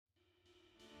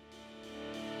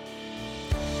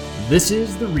This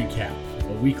is The Recap,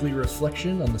 a weekly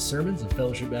reflection on the sermons of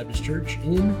Fellowship Baptist Church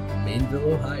in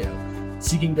Mainville, Ohio,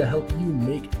 seeking to help you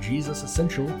make Jesus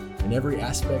essential in every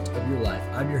aspect of your life.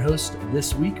 I'm your host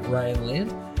this week, Ryan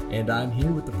Land, and I'm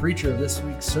here with the preacher of this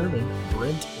week's sermon,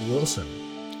 Brent Wilson.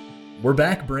 We're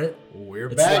back, Brent. We're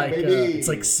back, baby. It's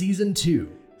like season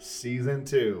 2. Season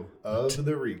 2 of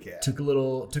The Recap. Took a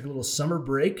little summer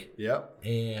break. Yep.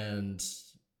 And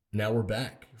now we're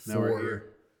back.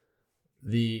 We're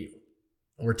here.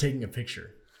 We're taking a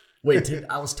picture. Wait,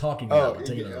 I was talking now. We're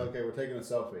taking a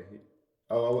selfie.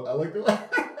 Oh, I like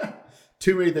the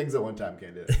too many things at one time,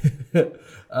 can't do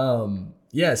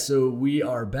it. So we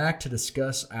are back to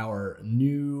discuss our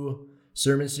new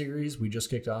sermon series we just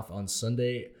kicked off on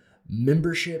Sunday,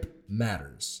 Membership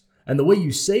Matters. And the way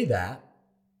you say that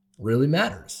really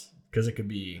matters, because it could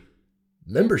be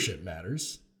membership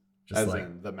matters, just as like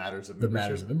in the matters of the membership.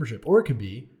 matters of membership, or it could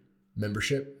be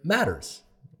membership matters,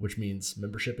 which means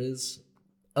membership is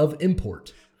of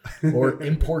import or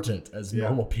important, as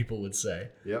normal people would say.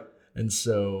 Yep. And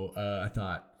so I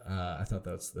thought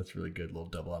that's really good, little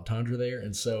double entendre there.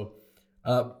 And so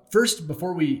first,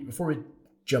 before we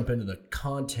jump into the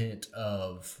content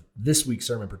of this week's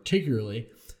sermon particularly,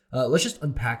 let's just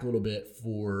unpack a little bit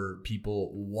for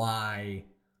people why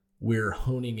we're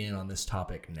honing in on this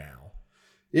topic now.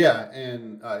 Yeah,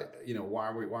 and why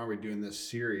are we doing this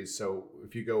series? So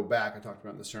if you go back, I talked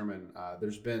about in the sermon.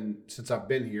 There's been, since I've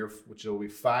been here, which will be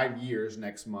 5 years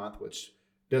next month, which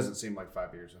doesn't seem like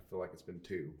 5 years. I feel like it's been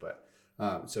 2. But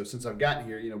so since I've gotten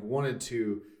here, we wanted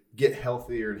to get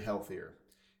healthier and healthier.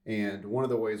 And one of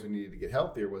the ways we needed to get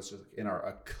healthier was just in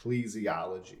our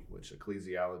ecclesiology, which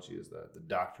ecclesiology is the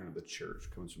doctrine of the church.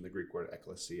 It comes from the Greek word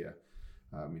ekklesia,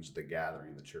 means the gathering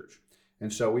of the church.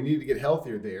 And so we needed to get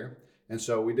healthier there. And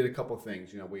so we did a couple of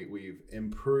things. We've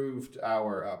improved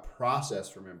our process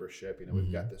for membership.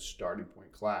 We've got this starting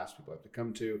point class people have to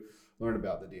come to, learn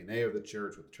about the DNA of the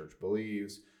church, what the church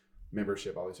believes,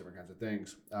 membership, all these different kinds of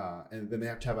things. And then they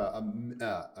have to have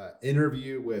a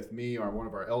interview with me or one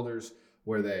of our elders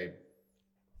where they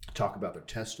talk about their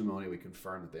testimony. We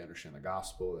confirm that they understand the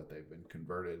gospel, that they've been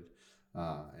converted,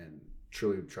 and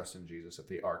truly trust in Jesus, that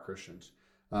they are Christians.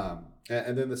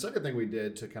 And then the second thing we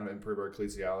did to kind of improve our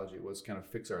ecclesiology was kind of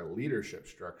fix our leadership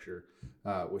structure,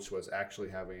 which was actually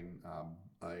having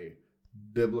a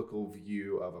biblical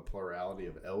view of a plurality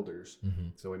of elders. Mm-hmm.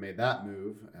 So we made that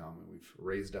move. We've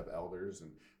raised up elders,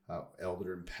 and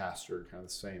elder and pastor, kind of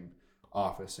the same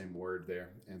office, same word there.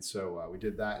 And so we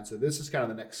did that. And so this is kind of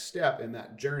the next step in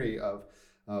that journey of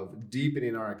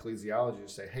deepening our ecclesiology to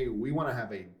say, hey, we want to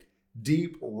have a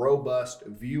deep, robust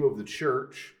view of the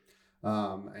church,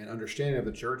 and understanding of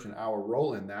the church and our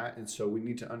role in that. And so we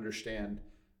need to understand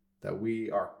that we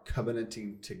are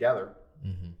covenanting together.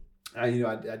 Mm-hmm.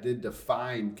 I did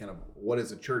define kind of what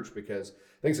is a church, because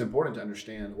I think it's important to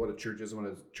understand what a church is and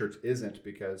what a church isn't,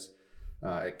 because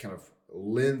it kind of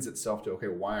lends itself to, okay,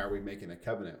 why are we making a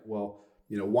covenant? Well,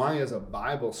 why is a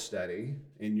Bible study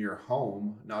in your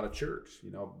home not a church?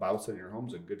 Bible study in your home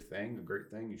is a good thing, a great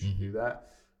thing. You should do that.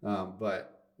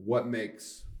 But what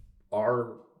makes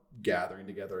our gathering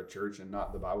together a church and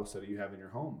not the Bible study you have in your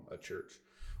home a church?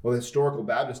 Well, the historical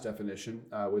Baptist definition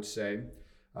would say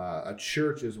a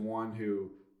church is one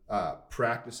who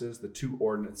practices the 2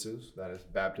 ordinances, that is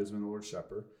baptism and the Lord's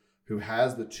Supper, who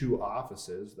has the 2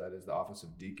 offices, that is the office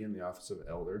of deacon, the office of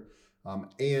elder,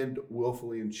 and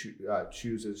willfully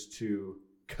chooses to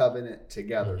covenant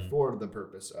together for the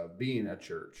purpose of being a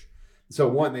church. So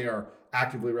one, they are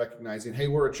actively recognizing, hey,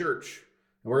 we're a church,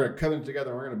 and we're going to covenant together,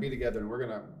 and we're going to be together, and we're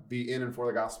going to be in and for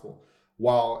the gospel.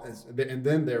 And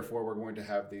then therefore we're going to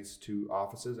have these 2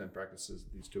 offices and practices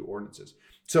these 2 ordinances.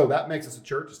 So that makes us a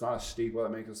church. It's not a steeple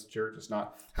that makes us a church. It's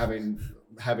not having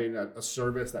a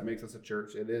service that makes us a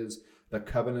church. It is the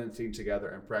covenanting together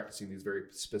and practicing these very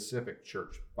specific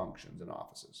church functions and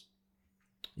offices.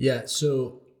 Yeah.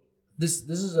 So this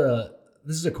is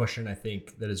a question I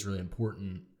think that is really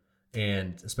important,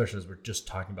 and especially as we're just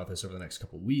talking about this over the next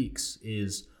couple of weeks,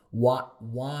 is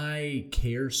why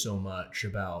care so much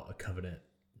about a covenant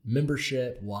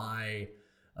membership? Why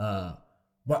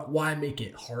make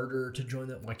it harder to join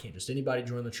that? Why can't just anybody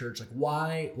join the church? Like,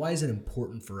 why is it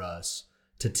important for us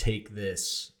to take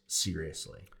this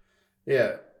seriously?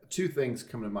 Yeah, 2 things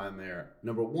come to mind there.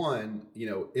 Number one,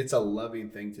 it's a loving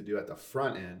thing to do at the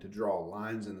front end, to draw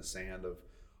lines in the sand of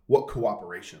what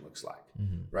cooperation looks like,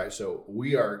 right? So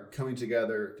we are coming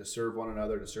together to serve one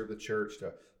another, to serve the church,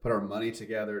 to put our money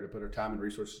together, to put our time and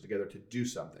resources together to do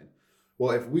something.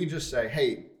 Well, if we just say,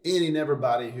 hey, any and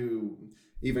everybody who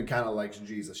even kind of like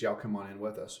Jesus, y'all come on in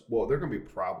with us. Well, there are going to be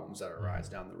problems that arise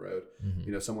down the road.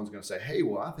 Someone's going to say, hey,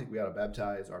 well, I think we ought to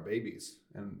baptize our babies.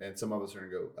 And some of us are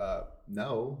going to go,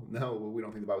 no, we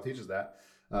don't think the Bible teaches that.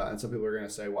 And some people are going to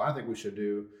say, well, I think we should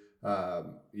do,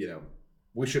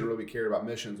 we shouldn't really be cared about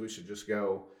missions. We should just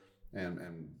go and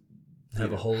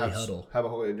have a holy huddle. Have a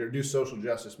holy, do social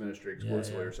justice ministry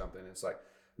exclusively or something. It's like,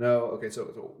 no, okay,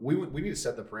 so we need to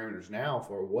set the parameters now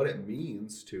for what it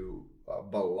means to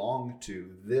belong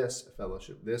to this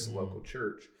fellowship, this local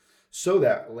church, so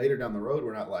that later down the road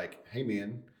we're not like, hey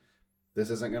man, this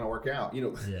isn't going to work out.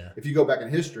 If you go back in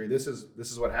history, this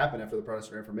is what happened after the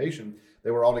Protestant Reformation.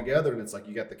 They were all together, and it's like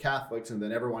you got the Catholics and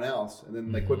then everyone else, and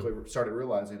then they quickly started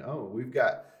realizing, oh, we've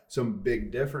got some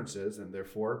big differences, and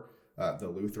therefore the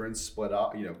Lutherans split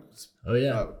off.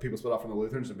 People split off from the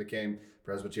Lutherans and became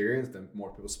Presbyterians. Then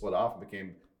more people split off and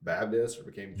became Baptists or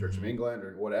became Church of England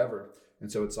or whatever.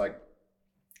 And so it's like,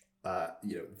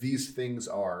 these things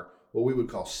are what we would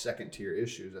call second tier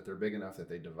issues, that they're big enough that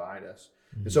they divide us.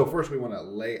 And so first we want to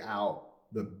lay out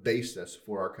the basis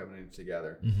for our covenanting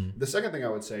together. The second thing I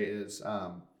would say is,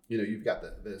 you've got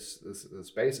this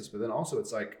basis, but then also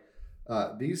it's like,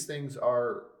 these things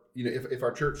are, if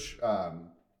our church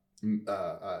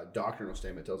doctrinal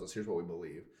statement tells us here's what we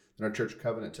believe, then our church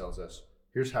covenant tells us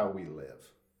here's how we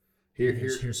live.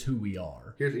 Here's who we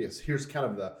are. Here's kind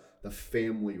of the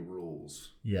family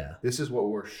rules. Yeah. This is what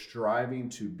we're striving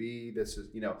to be. This is,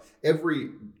 every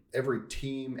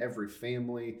team, every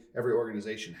family, every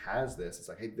organization has this. It's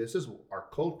like, hey, this is our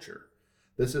culture.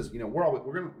 This is,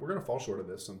 we're gonna fall short of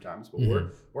this sometimes, but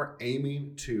we're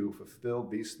aiming to fulfill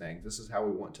these things. This is how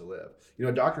we want to live.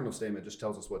 A doctrinal statement just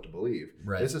tells us what to believe.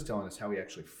 Right. This is telling us how we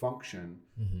actually function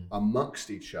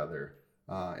amongst each other,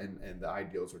 and the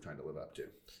ideals we're trying to live up to.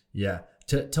 Yeah.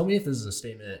 Tell me if this is a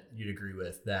statement you'd agree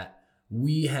with, that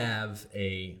we have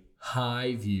a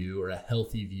high view or a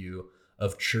healthy view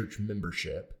of church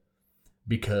membership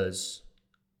because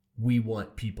we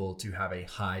want people to have a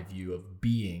high view of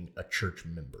being a church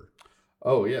member.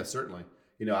 Oh yeah, certainly.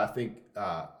 I think,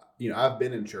 I've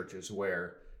been in churches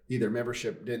where either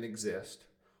membership didn't exist,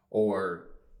 or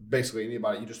basically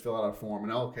anybody, you just fill out a form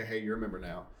and, okay, hey, you're a member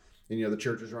now. And, the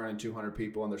church is running 200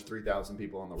 people and there's 3,000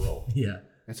 people on the roll. Yeah.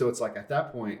 And so it's like, at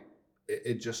that point,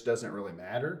 it just doesn't really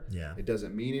matter. Yeah. It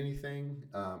doesn't mean anything.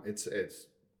 It's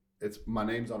my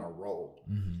name's on a roll.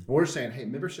 And we're saying, hey,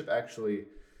 membership actually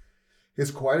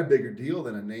is quite a bigger deal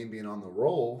than a name being on the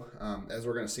roll, as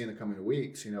we're going to see in the coming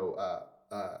weeks.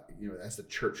 As the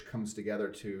church comes together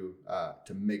to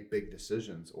make big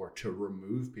decisions or to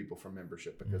remove people from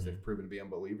membership because they've proven to be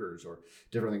unbelievers or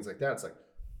different things like that. It's like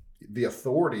the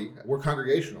authority. We're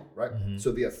congregational, right?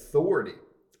 So the authority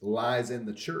lies in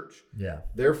the church. Yeah.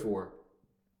 Therefore,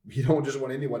 you don't just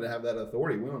want anyone to have that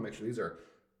authority. We want to make sure these are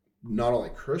not only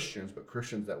Christians, but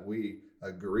Christians that we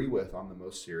agree with on the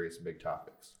most serious big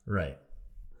topics. Right.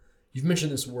 You've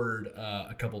mentioned this word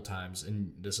a couple times,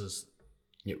 and this is,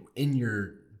 in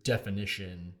your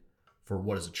definition for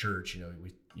what is a church.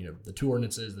 The two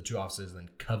ordinances, the two offices, and then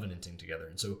covenanting together.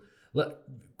 And so,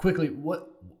 quickly,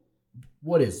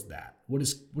 what is that? What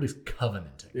is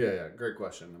covenanting? Yeah, great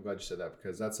question. I'm glad you said that,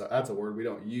 because that's a word we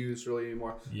don't use really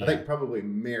anymore. Yeah. I think probably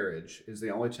marriage is the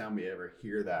only time we ever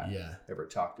hear that ever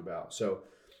talked about. So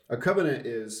a covenant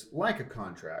is like a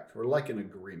contract or like an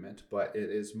agreement, but it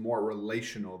is more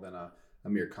relational than a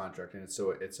mere contract. And it's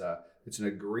an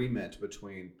agreement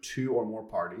between two or more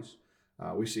parties.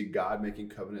 We see God making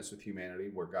covenants with humanity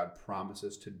where God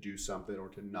promises to do something or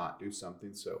to not do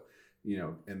something. So,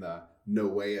 in the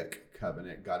Noahic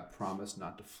covenant, God promised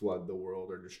not to flood the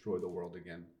world or destroy the world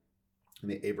again. In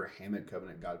the Abrahamic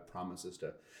covenant, God promises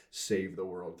to save the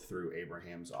world through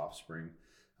Abraham's offspring.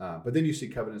 But then you see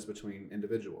covenants between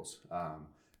individuals,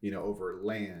 over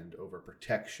land, over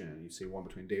protection. You see one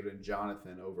between David and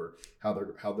Jonathan over how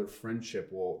their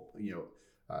friendship will,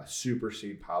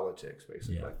 supersede politics,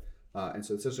 basically. Yeah. And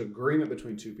so it's this agreement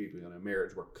between two people in a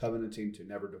marriage. We're covenanting to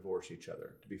never divorce each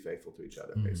other, to be faithful to each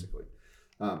other, basically.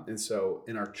 And so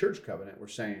in our church covenant, we're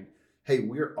saying, hey,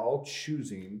 we're all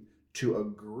choosing to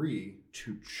agree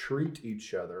to treat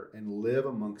each other and live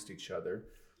amongst each other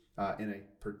in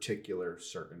a particular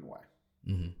certain way.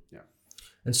 Yeah.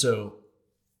 And so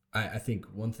I think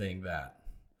one thing that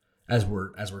as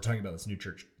we're talking about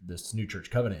this new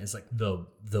church covenant is like the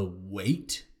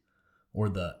weight, or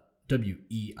the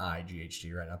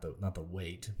WEIGHT, right? Not the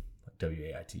weight, like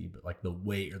WAIT, but like the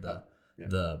weight, or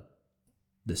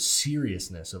the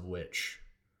seriousness of which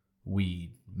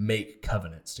we make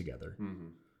covenants together.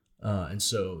 And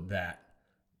so that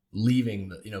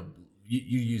leaving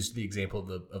you used the example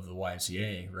of the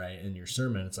YMCA, right? In your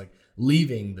sermon, it's like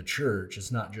leaving the church.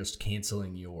 It's not just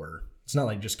canceling it's not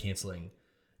like just canceling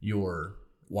your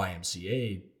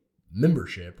YMCA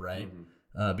membership, right?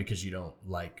 Because you don't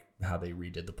like how they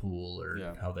redid the pool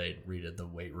or how they redid the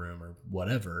weight room or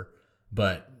whatever.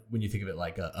 But when you think of it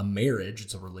like a marriage,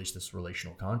 it's this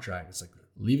relational contract. It's like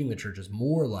leaving the church is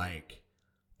more like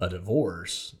a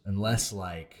divorce and less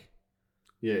like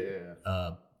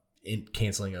in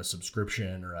canceling a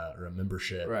subscription or a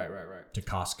membership right to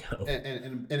Costco.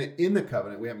 And in the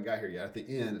covenant, we haven't got here yet. At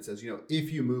the end, it says,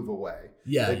 if you move away,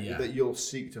 that you'll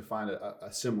seek to find a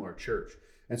similar church.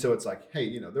 And so it's like,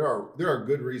 hey, there are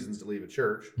good reasons to leave a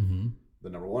church. The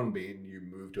number one being you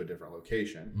move to a different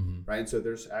location, right? And so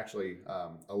there's actually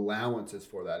allowances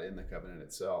for that in the covenant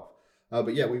itself.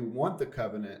 But yeah, we want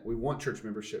church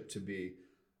membership to be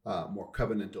more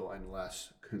covenantal and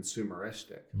less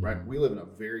consumeristic, right? We live in a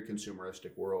very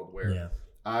consumeristic world where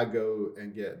I go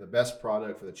and get the best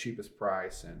product for the cheapest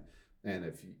price, and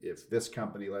if this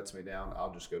company lets me down,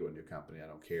 I'll just go to a new company. I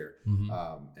don't care.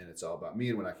 And it's all about me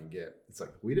and what I can get. It's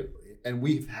like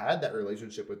we've had that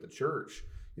relationship with the church.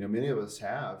 Many of us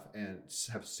have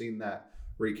seen that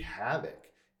wreak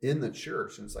havoc in the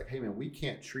church. And it's like, hey man, we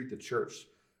can't treat the church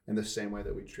in the same way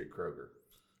that we treat Kroger,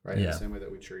 right? In the same way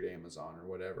that we treat Amazon or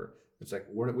whatever. It's like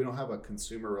we don't have a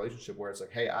consumer relationship where it's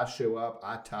like, hey, I show up,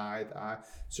 I tithe, I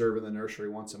serve in the nursery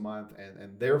once a month,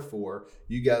 and therefore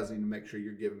you guys need to make sure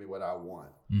you're giving me what I want.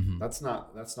 That's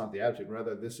not the attitude.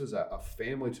 Rather, this is a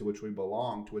family to which we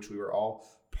belong, to which we were all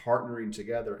partnering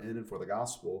together in and for the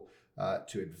gospel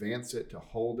to advance it, to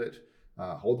hold it,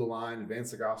 hold the line,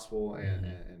 advance the gospel,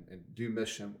 and do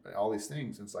mission, all these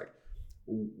things. And it's like,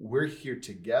 we're here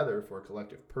together for a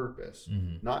collective purpose,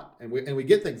 and we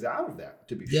get things out of that,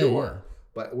 to be sure,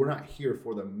 but we're not here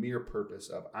for the mere purpose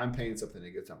of I'm paying something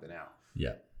to get something out.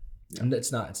 And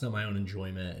it's not my own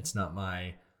enjoyment. It's not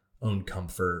my own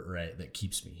comfort, right? That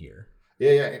keeps me here.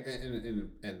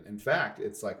 And in fact,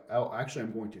 it's like, actually,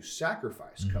 I'm going to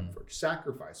sacrifice comfort,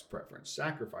 sacrifice preference,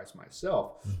 sacrifice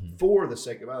myself for the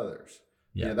sake of others.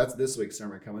 That's this week's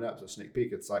sermon coming up. So sneak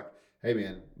peek, it's like, hey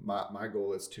man, my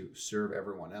goal is to serve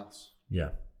everyone else.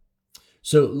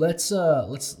 So let's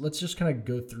just kind of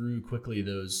go through quickly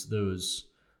those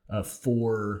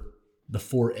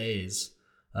four A's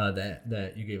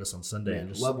that you gave us on Sunday.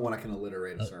 Man, love when I can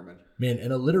alliterate a sermon. Man,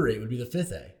 and alliterate would be the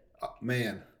fifth A.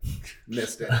 Man,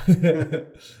 missed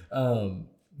it.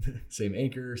 Same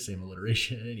anchor, same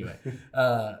alliteration. Anyway,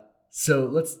 so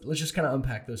let's just kind of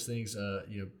unpack those things.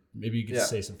 Maybe you get to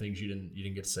say some things you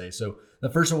didn't get to say. So the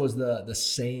first one was the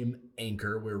same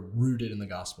anchor. We're rooted in the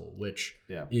gospel, which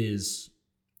is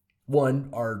one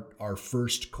our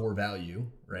first core value,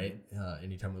 right?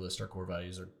 Anytime we list our core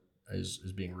values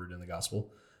is being rooted in the gospel,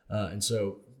 and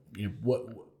so what.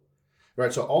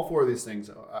 Right. So all four of these things,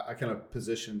 I kind of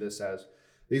position this as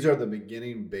these are the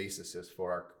beginning bases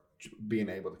for our being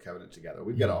able to covenant together.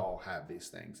 We've got to all have these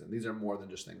things, and these are more than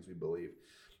just things we believe.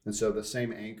 And so the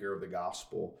same anchor of the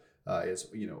gospel is,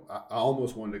 I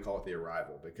almost wanted to call it the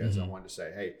arrival, because I wanted to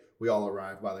say, hey, we all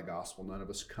arrive by the gospel. None of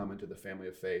us come into the family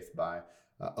of faith by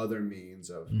other means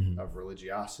of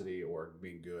religiosity or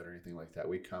being good or anything like that.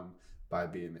 We come by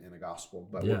being in the gospel,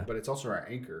 but it's also our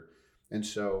anchor. And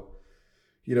so,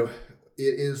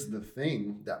 it is the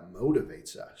thing that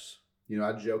motivates us.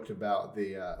 I joked about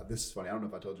this is funny. I don't know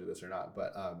if I told you this or not,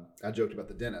 but I joked about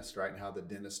the dentist, right? And how the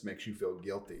dentist makes you feel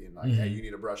guilty and like, hey, you need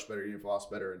to brush better, you need to floss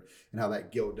better, and how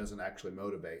that guilt doesn't actually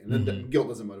motivate. And then guilt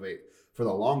doesn't motivate for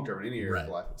the long term in any area of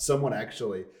life. Someone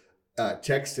actually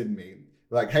texted me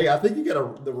like, hey, I think you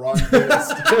got the wrong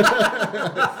dentist.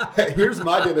 Hey, here's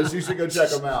my dentist. You should go check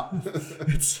him out.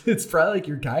 It's probably like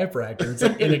your chiropractor. It's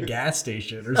like in a gas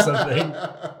station or something.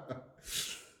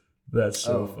 That's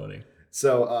so funny.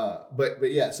 So,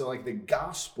 but yeah, so like the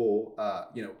gospel,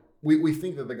 we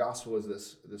think that the gospel is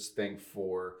this thing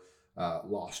for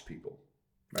lost people,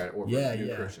 right? Or for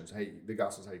new Christians. Hey, the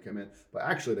gospel is how you come in. But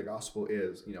actually the gospel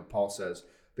is, Paul says,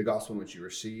 the gospel in which you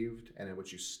received and in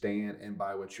which you stand and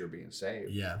by which you're being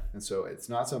saved. And so it's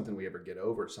not something we ever get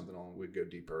over. It's something only we go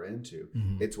deeper into.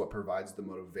 It's what provides the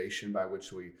motivation by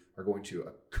which we are going to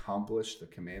accomplish the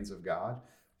commands of God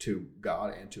to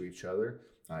God and to each other.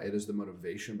 It is the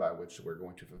motivation by which we're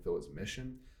going to fulfill his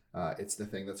mission. It's the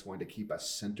thing that's going to keep us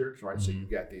centered, right? So you've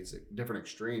got these different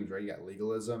extremes, right? You got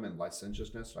legalism and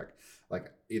licentiousness, like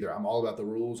either I'm all about the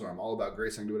rules or I'm all about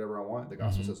grace. I can do whatever I want. The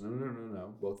gospel says,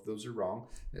 no. Both of those are wrong.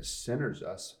 And it centers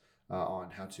us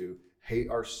on how to hate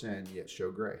our sin, yet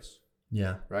show grace.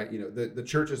 Yeah. Right. The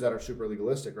churches that are super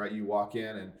legalistic, right? You walk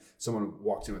in and someone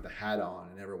walks in with a hat on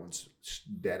and everyone's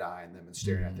dead eyeing them and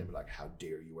staring at them like, how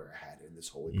dare you wear a hat in this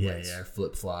holy place? Yeah.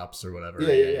 Flip flops or whatever.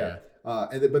 Yeah.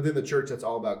 But then the church that's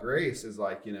all about grace is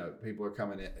like, people are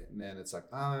coming in and it's like,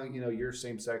 you're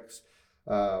same sex,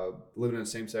 living in a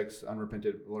same sex,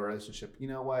 unrepentant relationship. You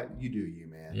know what? You do you,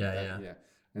 man. Yeah.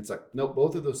 And it's like, no,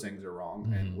 both of those things are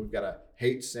wrong. And we've got to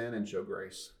hate sin and show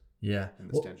grace. Yeah. In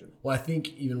this tension. Well, I think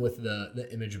even with the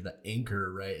image of the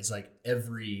anchor, right? It's like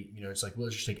it's like,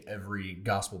 let's just take every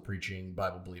gospel preaching,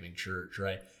 Bible believing church,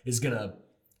 right? Is going to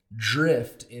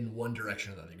drift in one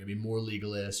direction or the other. You're going to be more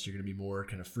legalist. You're going to be more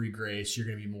kind of free grace. You're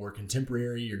going to be more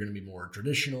contemporary. You're going to be more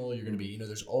traditional. You're going to be,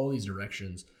 there's all these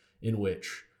directions in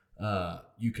which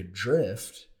you could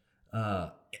drift,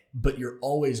 but you're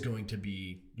always going to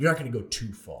be, you're not going to go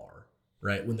too far,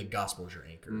 right? When the gospel is your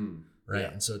anchor. Right.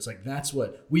 Yeah. And so it's like, that's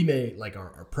what we may like,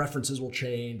 our preferences will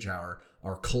change, our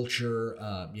culture,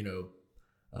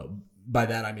 by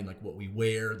that, I mean like what we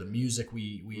wear, the music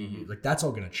we like, that's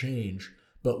all going to change.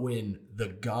 But when the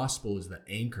gospel is the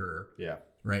anchor,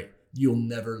 right, you'll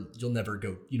never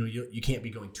go, you can't be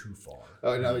going too far.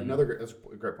 That's a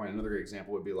great point. Another great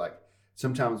example would be like,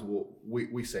 sometimes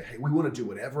we say, hey, we want to do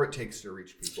whatever it takes to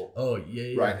reach people. Oh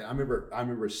yeah. Right. And I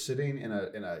remember sitting in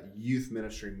a youth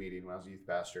ministry meeting when I was a youth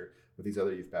pastor with these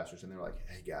other youth pastors, and they were like,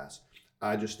 hey guys,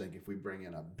 I just think if we bring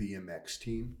in a BMX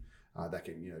team that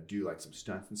can, do like some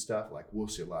stunts and stuff, like we'll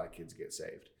see a lot of kids get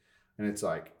saved. And it's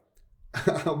like,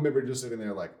 I remember just sitting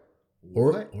there like,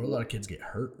 what? Or a lot of kids get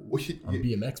hurt on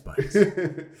BMX bikes.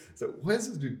 So what is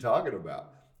this dude talking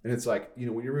about? And it's like,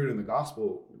 when you're rooted in the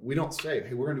gospel, we don't say,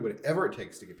 hey, we're going to do whatever it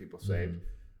takes to get people saved.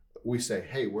 We say,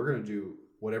 hey, we're going to do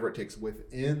whatever it takes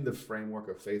within the framework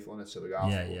of faithfulness to the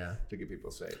gospel to get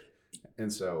people saved.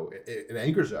 And so it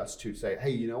anchors us to say, hey,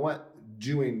 you know what?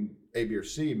 Doing A, B, or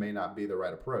C may not be the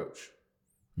right approach.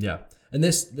 Yeah. And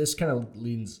this kind of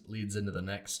leads into the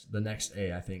next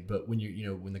A, I think. But when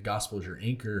when the gospel is your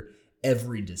anchor,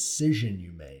 every decision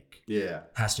you make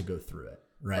has to go through it,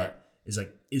 right? Is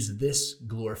like, is this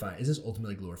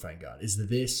ultimately glorifying God? Is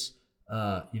this,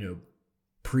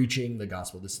 preaching the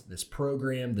gospel, this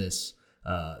program, this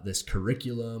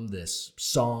curriculum, this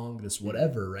song, this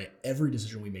whatever, right? Every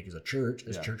decision we make as a church,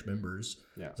 as church members,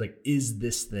 it's like, is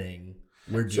this thing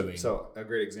we're doing? So a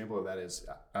great example of that is,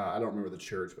 I don't remember the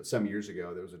church, but some years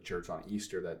ago, there was a church on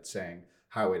Easter that sang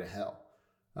Highway to Hell.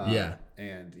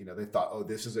 And, they thought, oh,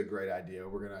 this is a great idea.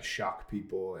 We're going to shock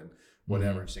people and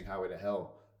whatever and sing Highway to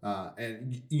Hell.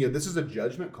 And this is a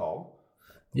judgment call.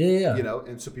 Yeah.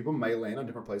 And so people may land on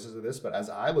different places of this, but as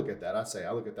I look at that,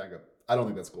 I look at that and go, I don't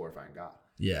think that's glorifying God.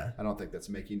 Yeah. I don't think that's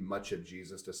making much of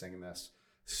Jesus to sing this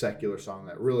secular song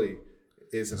that really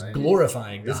isn't. It's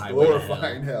glorifying the highway to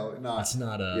hell. It's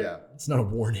not a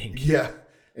warning. Yeah.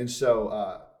 And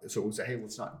so we say, hey,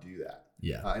 let's not do that.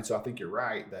 Yeah. And so I think you're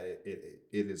right that it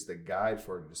is the guide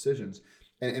for decisions.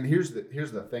 And here's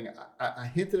the thing. I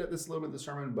hinted at this a little bit in the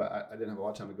sermon, but I didn't have a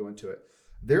lot of time to go into it.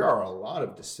 There are a lot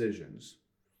of decisions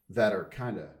that are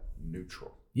kind of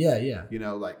neutral. Yeah.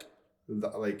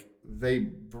 Like they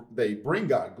bring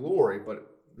God glory, but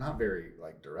not very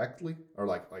like directly or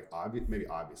like obvious. Maybe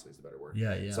obviously is the better word.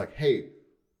 Yeah. It's like, hey,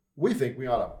 we think we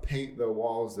ought to paint the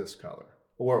walls this color,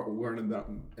 or we're in the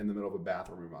middle of a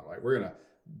bathroom remodel. Right? We're gonna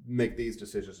make these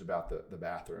decisions about the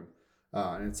bathroom,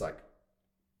 and it's like,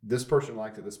 this person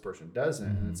likes it, this person doesn't.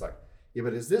 And it's like, yeah,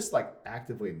 but is this like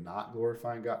actively not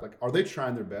glorifying God? Like, are they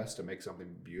trying their best to make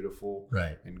something beautiful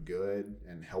and good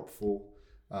and helpful?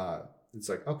 It's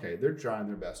like, okay, they're trying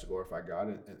their best to glorify God,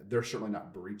 and they're certainly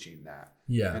not breaching that.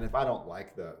 Yeah. And if I don't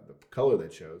like the color they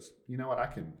chose, you know what? I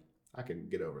can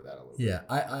get over that a little bit. Yeah.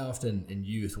 I often in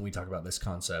youth, when we talk about this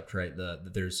concept, right,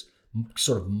 that there's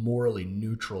sort of morally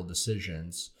neutral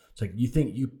decisions. It's like,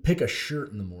 you pick a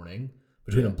shirt in the morning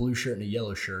between a blue shirt and a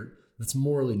yellow shirt, that's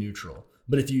morally neutral.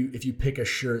 But if you pick a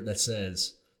shirt that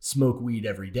says smoke weed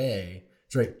every day,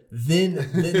 it's right, then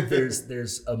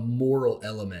there's a moral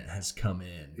element has come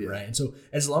in, right? And so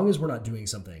as long as we're not doing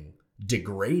something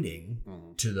degrading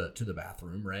to the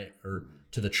bathroom, right, or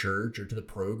to the church or to the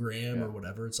program or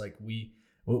whatever, it's like we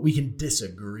can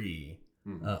disagree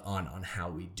on how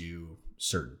we do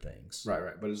certain things.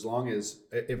 Right. But as long as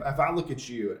if I look at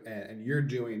you and you're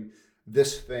doing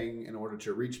this thing in order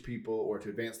to reach people or to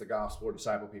advance the gospel or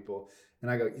disciple people,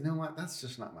 and I go, you know what, that's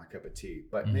just not my cup of tea.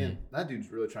 But man, that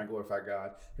dude's really trying to glorify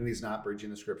God, and he's not preaching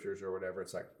the scriptures or whatever.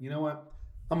 It's like, you know what,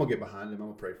 I'm gonna get behind him. I'm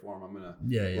gonna pray for him. I'm gonna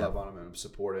love on him and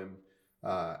support him.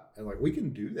 And like, we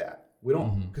can do that. We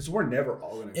don't, because we're never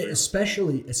all gonna agree.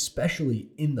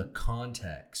 Especially in the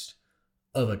context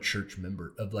of a church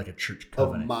member, of like a church Of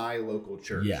covenant. my local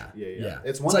church. Yeah.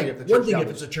 It's one thing if the church down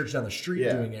it's a church down the street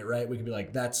Yeah. doing it, right? We can be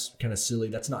like, that's kind of silly.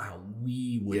 That's not how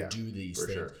we would Yeah, do these for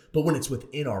things. sure. But when it's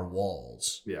within our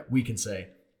walls, Yeah. we can say,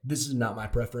 this is not my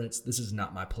preference. This is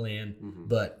not my plan,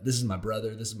 but this is my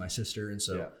brother. This is my sister. And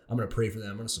so Yeah. I'm going to pray for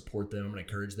them. I'm going to support them. I'm going to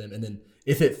encourage them. And then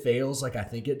if it fails like I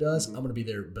think it does, I'm going to be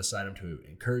there beside them to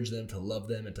encourage them, to love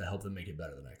them, and to help them make it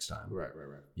better the next time. Right.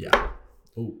 Yeah.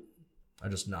 Oh, I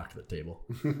just knocked the table.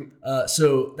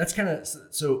 So that's kind of,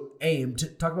 so aim,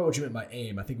 talk about what you meant by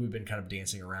aim. I think we've been kind of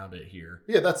dancing around it here.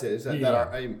 Yeah, that's it. Is that, Yeah. that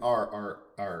our aim,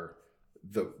 our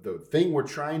the thing we're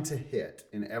trying to hit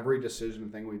in every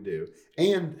decision thing we do,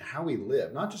 and how we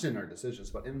live, not just in our decisions,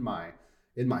 but in my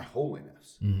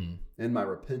holiness, in my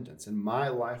repentance, in my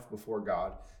life before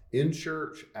God, in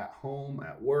church, at home,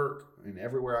 at work, and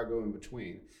everywhere I go in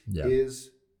between, is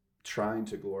trying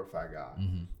to glorify God.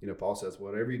 You know, Paul says,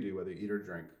 whatever you do, whether you eat or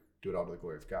drink, do it all to the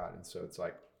glory of God. And so it's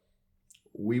like,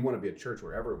 we want to be a church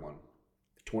where everyone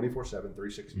 24/7,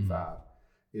 365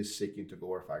 is seeking to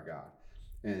glorify God.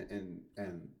 And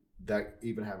that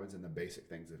even happens in the basic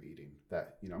things of eating,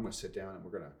 that, you know, I'm going to sit down and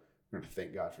we're going to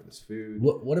thank God for this food.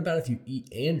 What about if you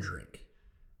eat and drink?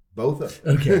 Both of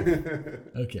them.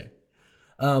 Okay.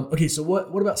 Okay. So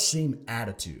what about same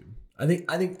attitude? I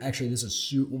think actually this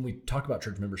is when we talk about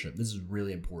church membership, this is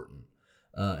really important.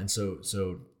 And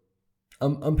so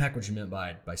unpack what you meant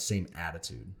by same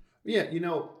attitude. Yeah. You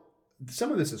know,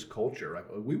 some of this is culture,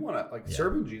 right? We want to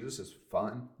serving Jesus is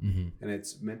fun and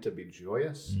it's meant to be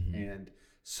joyous. And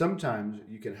sometimes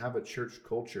you can have a church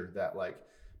culture that like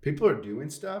people are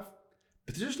doing stuff,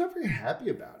 but they're just not very happy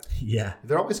about it. Yeah.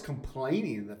 They're always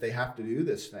complaining that they have to do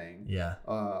this thing. Yeah.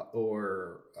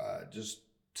 Or just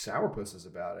sourpusses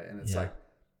about it. And it's like,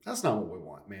 that's not what we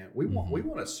want, man. We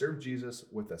want to serve Jesus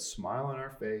with a smile on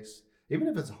our face, even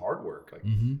if it's hard work, like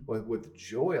with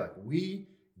joy. Like we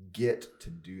get to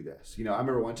do this. You know, I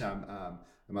remember one time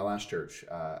in my last church,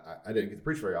 I didn't get to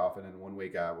preach very often. And one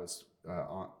week I was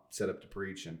set up to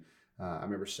preach. And I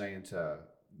remember saying to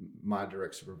my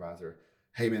direct supervisor,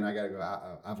 hey man, I got to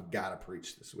go. I've got to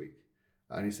preach this week.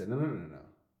 And he said, no.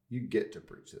 You get to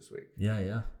preach this week.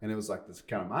 Yeah. And it was like this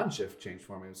kind of mind shift change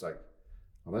for me. It was like,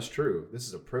 well, that's true. This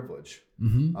is a privilege.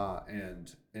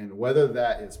 And whether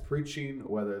that is preaching,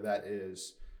 whether that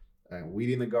is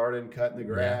weeding the garden, cutting the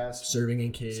grass, serving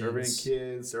in kids,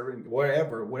 serving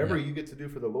whatever you get to do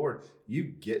for the Lord, you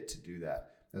get to do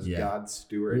that as God's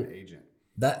steward and agent.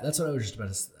 That's what I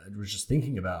was just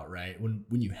thinking about, right? When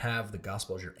you have the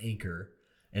gospel as your anchor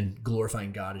and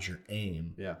glorifying God as your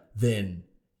aim, then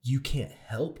you can't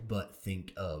help but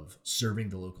think of serving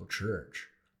the local church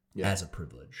as a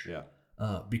privilege.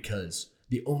 Because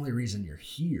the only reason you're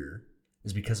here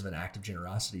is because of an act of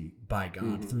generosity by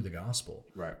God through the gospel.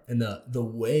 Right. And the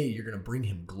way you're going to bring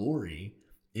him glory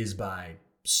is by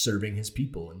serving his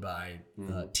people and by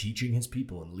teaching his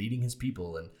people and leading his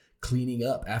people and cleaning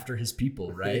up after his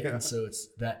people, right? And so it's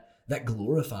that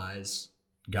glorifies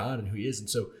God and who he is. And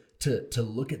so to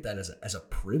look at that as a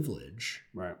privilege,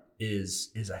 right,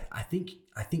 is I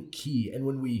think key. And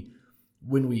when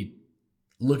we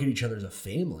look at each other as a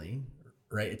family,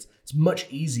 right, it's much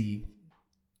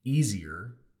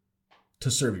easier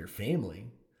to serve your family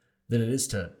than it is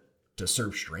to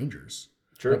serve strangers.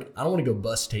 True. Like, I don't want to go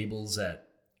bust tables at,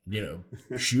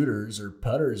 shooters or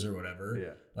putters or whatever.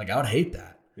 Yeah. Like, I would hate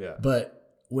that. Yeah.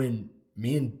 But when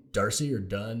me and Darcy are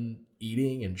done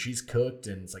eating and she's cooked,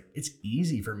 and it's like, it's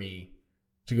easy for me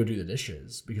to go do the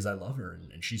dishes because I love her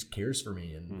and she cares for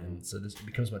me. And so this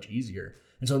becomes much easier.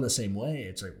 And so in the same way,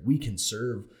 it's like we can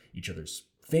serve each other's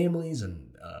families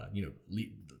and,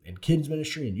 lead in kids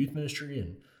ministry and youth ministry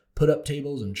and put up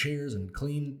tables and chairs and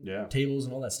clean tables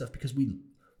and all that stuff because we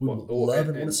love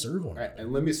and want to serve one another.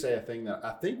 And let me say a thing that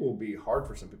I think will be hard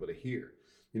for some people to hear.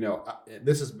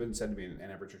 This has been said to me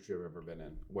in every church I've ever been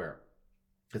in, where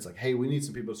it's like, hey, we need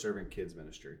some people to serve in kids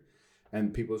ministry.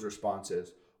 And people's response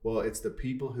is, well, it's the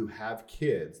people who have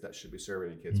kids that should be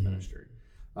serving in kids ministry.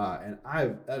 And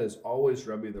that has always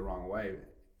rubbed me the wrong way.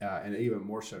 And even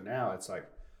more so now, it's like,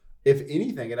 if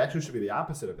anything, it actually should be the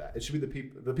opposite of that. It should be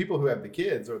the people who have the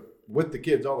kids or with the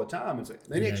kids all the time. It's like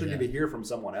they actually need to hear from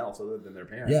someone else other than their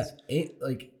parents. Yeah,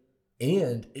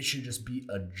 and it should just be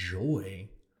a joy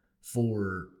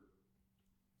for,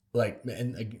 like,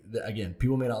 and again,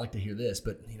 people may not like to hear this,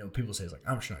 but people say it's like,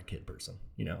 I'm just not a kid person.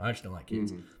 I just don't like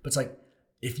kids. But it's like,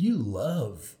 if you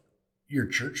love your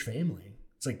church family,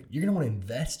 it's like you're gonna want to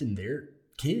invest in their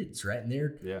kids, right, and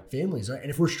their families, right.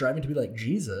 And if we're striving to be like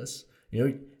Jesus,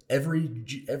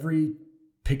 every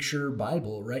picture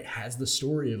Bible, right, has the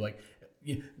story of like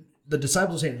the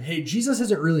disciples saying, hey, Jesus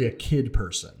isn't really a kid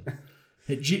person.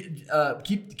 Hey,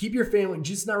 keep your family.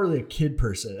 Jesus is not really a kid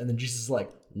person. And then Jesus is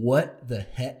like, what the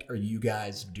heck are you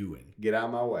guys doing? Get out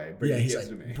of my way. Bring the he's kids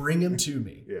like, to me. bring them to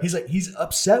me. Yeah. He's like, he's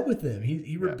upset with them.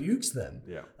 He rebukes them.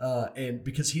 Yeah. And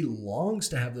because he longs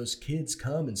to have those kids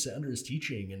come and sit under his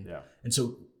teaching. And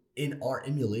so in our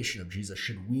emulation of Jesus,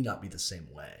 should we not be the same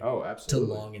way? Oh, absolutely.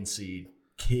 To long and see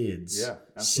kids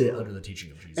absolutely. sit under the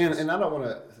teaching of Jesus. And I don't want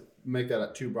to make that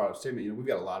a too broad a statement. You know, we've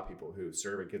got a lot of people who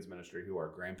serve in kids ministry who are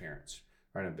grandparents,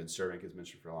 right? And have been serving kids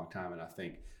ministry for a long time. And I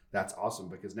think that's awesome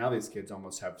because now these kids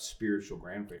almost have spiritual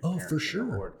grandparents. Oh, for sure.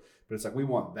 In the Lord. But it's like, we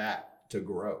want that to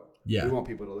grow. Yeah. We want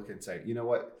people to look and say, you know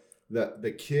what?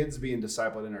 The kids being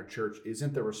discipled in our church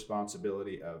isn't the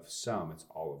responsibility of some, it's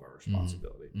all of our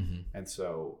responsibility. Mm-hmm. And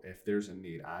so if there's a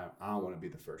need, I want to be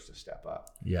the first to step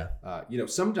up. Yeah. You know,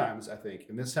 sometimes I think,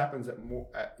 and this happens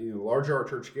the larger our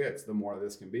church gets, the more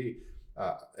this can be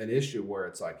an issue where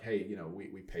it's like, hey, you know,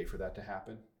 we pay for that to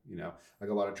happen. You know, like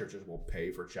a lot of churches will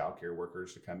pay for childcare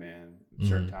workers to come in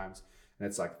certain times. And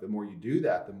it's like, the more you do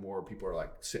that, the more people are like,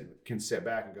 can sit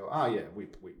back and go, oh yeah, we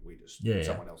just,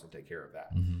 someone else will take care of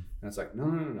that. Mm-hmm. And it's like,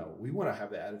 no. We want to have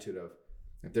the attitude of,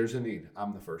 if there's a need,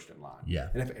 I'm the first in line. Yeah.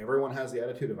 And if everyone has the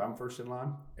attitude of I'm first in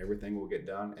line, everything will get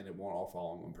done and it won't all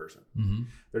fall on one person. Mm-hmm.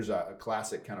 There's a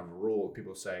classic kind of rule.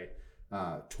 People say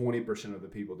 20% of the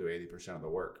people do 80% of the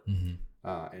work. Mm-hmm.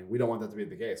 And we don't want that to be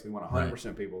the case. We want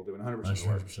 100% people doing 100% of the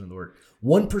work. 100% of the work.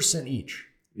 1% each.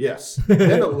 Yes.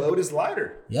 Then the load is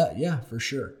lighter. Yeah, for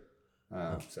sure.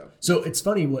 So it's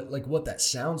funny what that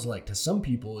sounds like to some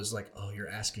people is like, oh, you're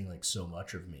asking like so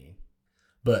much of me.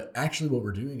 But actually what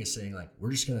we're doing is saying like,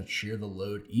 we're just going to share the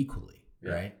load equally.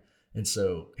 Yeah. Right. And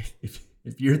so if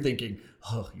you're thinking,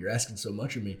 oh, you're asking so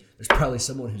much of me, there's probably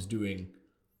someone who's doing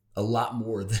a lot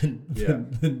more than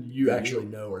you actually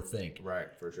know or think. Right.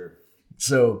 For sure.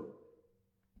 So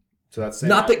that's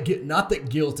not that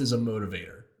guilt is a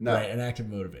motivator, no. Right? An active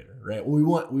motivator, right? We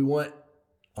want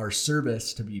our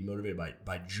service to be motivated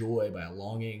by joy, by a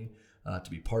longing,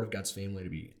 to be part of God's family, to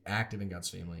be active in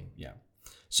God's family. Yeah.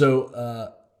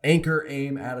 So anchor,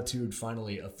 aim, attitude,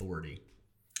 finally authority.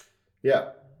 Yeah,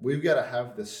 we've got to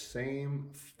have the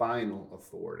same final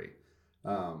authority.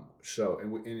 So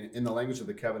in the language of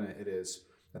the covenant, it is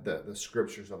that the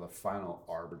scriptures are the final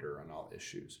arbiter on all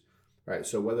issues. Right.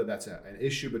 So whether that's an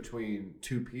issue between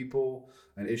two people,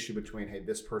 an issue between, hey,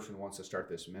 this person wants to start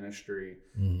this ministry,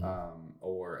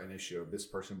 or an issue of this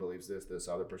person believes this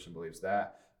other person believes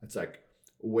that. It's like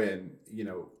when, you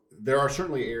know, there are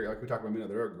certainly areas, like we talked about,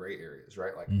 there are gray areas,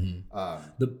 right? Like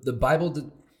the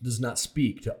Bible does not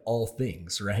speak to all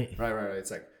things, right? Right.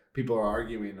 It's like people are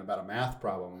arguing about a math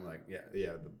problem. Like, yeah,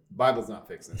 the Bible's not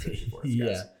fixing this issue for us,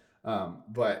 guys.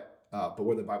 But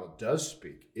where the Bible does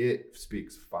speak, it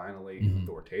speaks finally and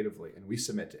authoritatively, and we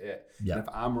submit to it. Yeah. And if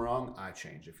I'm wrong, I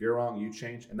change. If you're wrong, you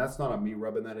change. And that's not a me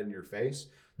rubbing that in your face.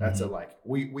 That's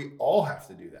we all have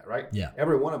to do that, right? Yeah.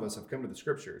 Every one of us have come to the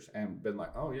scriptures and been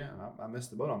like, oh yeah, I missed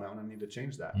the boat on that one. I need to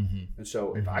change that. And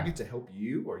so if I get to help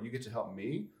you or you get to help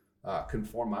me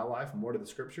conform my life more to the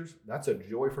scriptures, that's a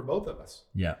joy for both of us.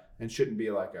 Yeah. And shouldn't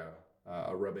be like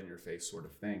a rub in your face sort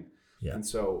of thing. Yeah. And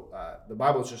so the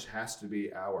Bible just has to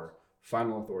be our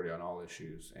final authority on all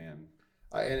issues, and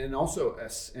also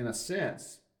in a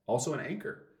sense also an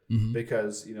anchor,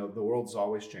 because you know the world's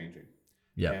always changing.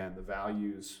 Yeah. And the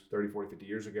values 30, 40, 50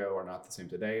 years ago are not the same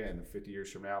today, and 50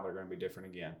 years from now they're going to be different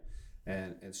again.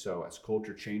 And so as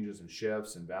culture changes and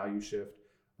shifts and values shift,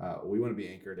 we want to be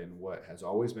anchored in what has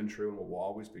always been true and what will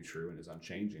always be true and is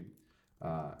unchanging,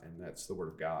 and that's the Word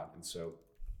of God. And so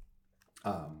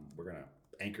we're going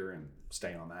to anchor and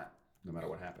stay on that no matter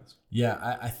what happens.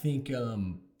 Yeah, I think,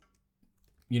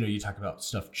 you talk about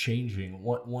stuff changing.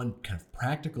 One kind of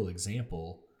practical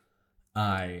example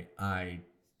I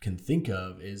can think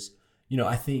of is,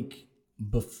 I think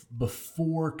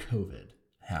before COVID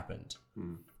happened,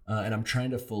 and I'm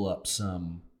trying to pull up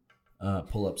some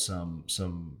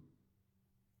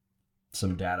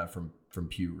data from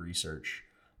Pew Research,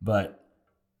 but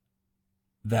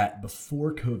that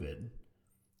before COVID,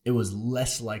 it was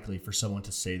less likely for someone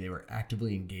to say they were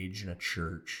actively engaged in a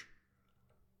church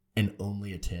and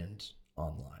only attend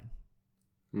online.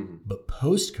 But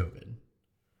post-COVID,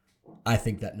 I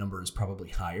think that number is probably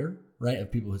higher, right?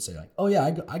 Of people who say like, oh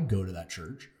yeah, I go to that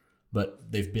church,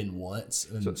 but they've been once.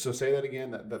 And so say that again,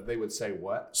 that they would say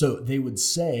what? So they would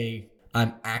say,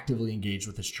 I'm actively engaged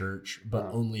with this church,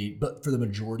 but but for the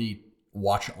majority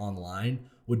watch online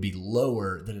would be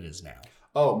lower than it is now.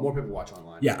 Oh, more people watch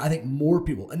online. Yeah, I think more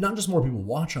people, and not just more people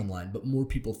watch online, but more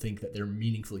people think that they're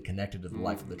meaningfully connected to the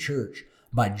life of the church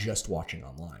by just watching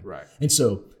online. Right. And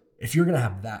so if you're going to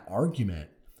have that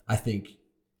argument, I think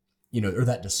or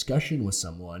that discussion with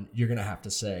someone, you're going to have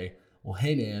to say, well,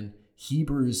 hey man,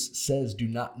 Hebrews says do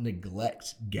not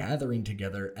neglect gathering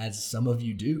together as some of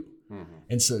you do. Mm-hmm.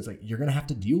 And so it's like, you're going to have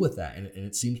to deal with that. And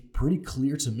it seems pretty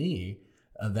clear to me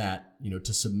that,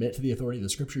 to submit to the authority of the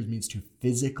scriptures means to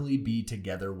physically be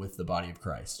together with the body of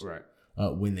Christ, right?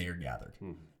 When they are gathered.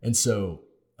 Mm-hmm. And so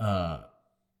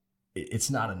it's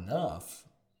not enough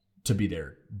to be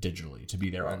there digitally, to be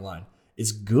there online.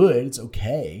 It's good. It's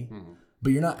okay. Mm-hmm.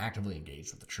 But you're not actively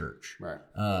engaged with the church. Right.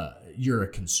 You're a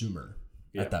consumer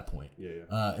at that point.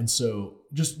 Yeah. And so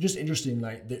just interesting,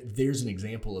 like there's an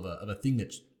example of a thing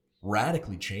that's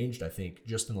radically changed, I think,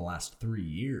 just in the last 3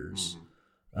 years,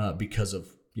 because of,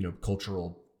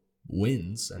 cultural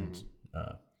winds and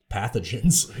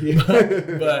pathogens.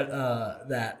 but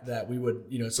that we would,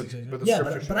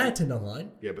 but I attend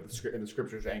online. Yeah, but the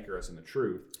scriptures anchor us in the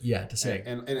truth. Yeah, to say.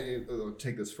 And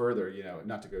take this further,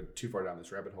 not to go too far down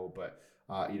this rabbit hole, but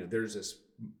there's this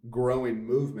growing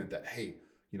movement that, hey,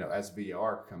 as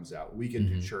VR comes out, we can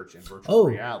do church in virtual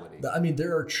reality. I mean,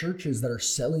 there are churches that are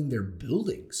selling their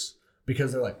buildings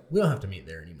because they're like, we don't have to meet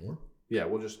there anymore. Yeah,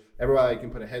 everybody can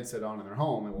put a headset on in their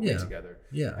home and we'll meet together.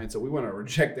 Yeah. And so we want to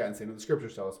reject that and say, no, the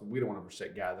scriptures tell us we don't want to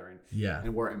forsake gathering. Yeah.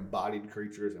 And we're embodied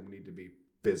creatures and we need to be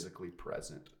physically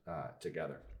present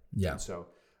together. Yeah. And so,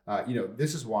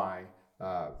 this is why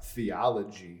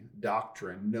theology,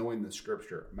 doctrine, knowing the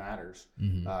scripture matters.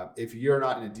 Mm-hmm. If you're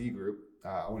not in a D group,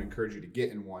 I want to encourage you to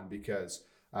get in one because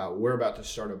we're about to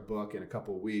start a book in a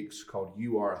couple of weeks called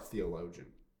You Are a Theologian.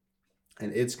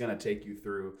 And it's going to take you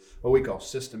through what we call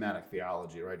systematic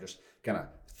theology, right? Just kind of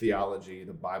theology,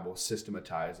 the Bible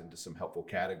systematized into some helpful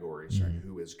categories. Mm-hmm. Right?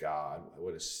 Who is God?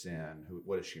 What is sin?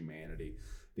 What is humanity?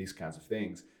 These kinds of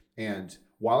things. And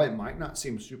while it might not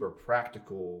seem super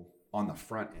practical on the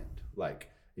front end,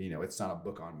 like, it's not a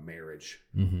book on marriage.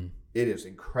 Mm-hmm. It is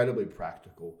incredibly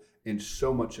practical in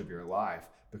so much of your life.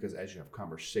 Because as you have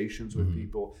conversations with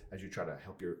people, as you try to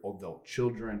help your adult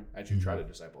children, as you try to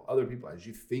disciple other people, as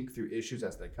you think through issues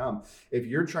as they come, if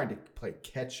you're trying to play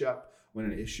catch up when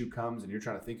an issue comes and you're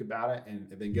trying to think about it and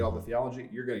then get all the theology,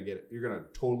 you're going to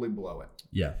totally blow it.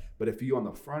 Yeah. But if you on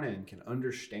the front end can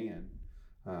understand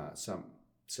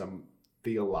some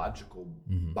theological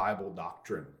Bible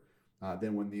doctrine,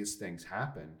 then when these things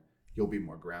happen, you'll be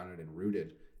more grounded and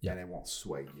rooted and it won't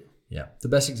sway you. Yeah. The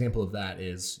best example of that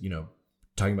is,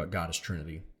 talking about God as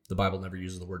Trinity. The Bible never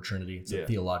uses the word Trinity. It's a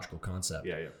theological concept.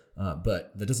 Yeah.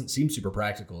 But that doesn't seem super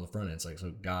practical in the front end. It's like,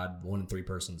 so God, 1 in 3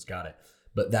 persons, got it.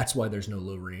 But that's why there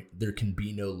can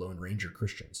be no Lone Ranger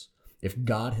Christians. If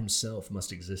God himself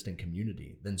must exist in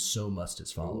community, then so must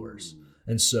his followers. Ooh.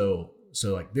 And so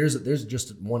like there's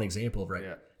just one example of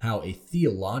how a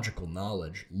theological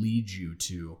knowledge leads you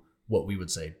to what we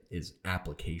would say is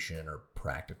application or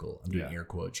practical. I'm doing air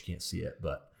quotes, you can't see it,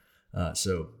 but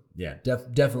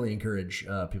definitely encourage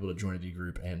people to join a D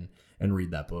group and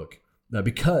read that book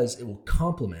because it will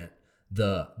complement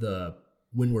the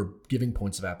when we're giving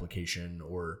points of application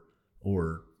or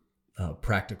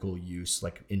practical use,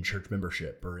 like in church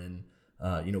membership or in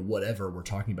whatever we're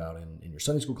talking about in your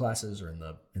Sunday school classes or in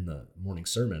the morning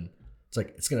sermon. It's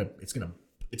like it's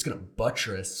gonna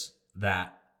buttress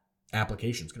that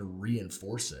application. It's gonna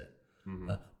reinforce it,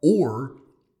 or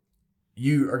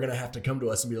you are gonna have to come to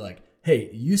us and be like,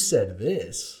 hey, you said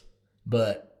this,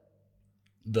 but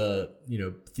the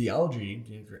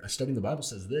theology, studying the Bible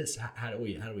says this. How do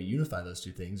we unify those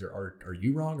two things? Or are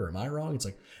you wrong or am I wrong? It's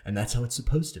like, and that's how it's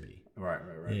supposed to be. Right.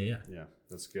 Yeah,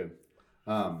 that's good.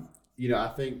 I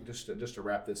think just to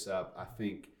wrap this up, I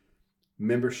think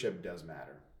membership does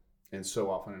matter, and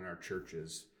so often in our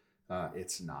churches,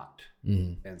 it's not.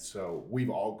 Mm-hmm. And so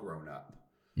we've all grown up.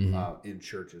 Mm-hmm. In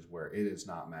churches where it has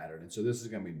not mattered. And so this is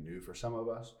going to be new for some of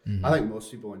us. Mm-hmm. I think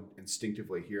most people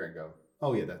instinctively hear and go,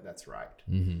 oh yeah, that's right.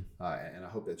 Mm-hmm. And I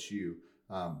hope that's you.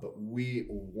 But we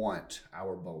want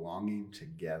our belonging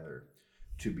together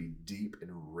to be deep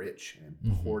and rich and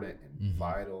important and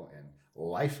vital and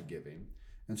life-giving.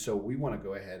 And so we want to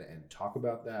go ahead and talk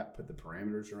about that, put the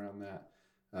parameters around that.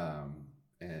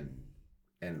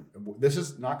 And this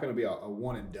is not going to be a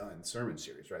one and done sermon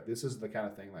series, right? This is the kind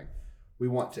of thing like, we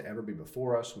want to ever be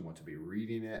before us. We want to be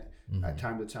reading it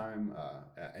time to time,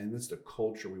 and this is the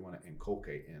culture we want to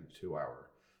inculcate into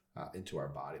our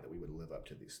body, that we would live up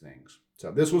to these things.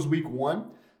 So this was week 1,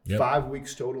 5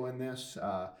 weeks total in this.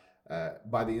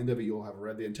 By the end of it, you'll have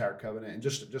read the entire covenant. And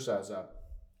just as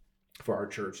for our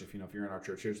church, if you're in our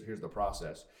church, here's the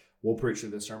process. We'll preach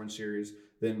through this sermon series,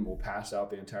 then we'll pass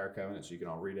out the entire covenant so you can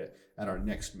all read it. At our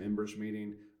next members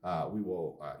meeting, we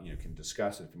will can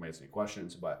discuss it if you might have any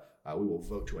questions, but we will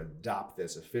vote to adopt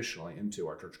this officially into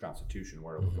our church constitution,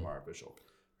 where it will become our official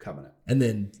covenant. And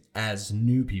then as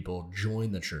new people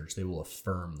join the church, they will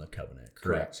affirm the covenant.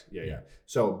 Correct. Yeah.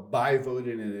 So by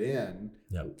voting it in,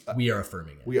 we are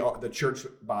affirming it. The church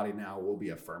body now will be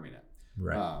affirming it.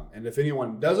 Right. And if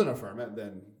anyone doesn't affirm it,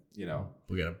 then we got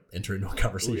to enter into a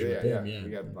conversation with them.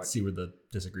 We gotta, see where the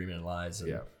disagreement lies.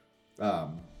 And,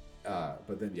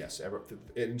 but then yes,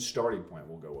 in starting point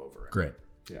we'll go over it. Great.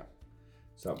 Yeah.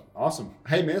 So awesome.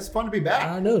 Hey man, it's fun to be back.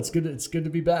 I know it's good. It's good to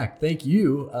be back. Thank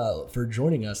you for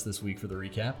joining us this week for the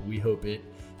recap. We hope it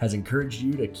has encouraged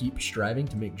you to keep striving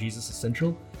to make Jesus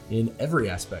essential in every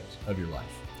aspect of your life.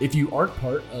 If you aren't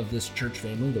part of this church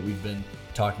family that we've been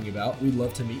talking about, we'd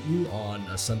love to meet you on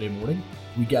a Sunday morning.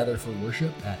 We gather for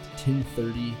worship at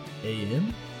 10:30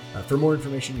 a.m. For more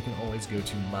information, you can always go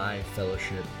to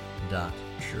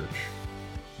myfellowship.church.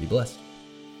 Be blessed.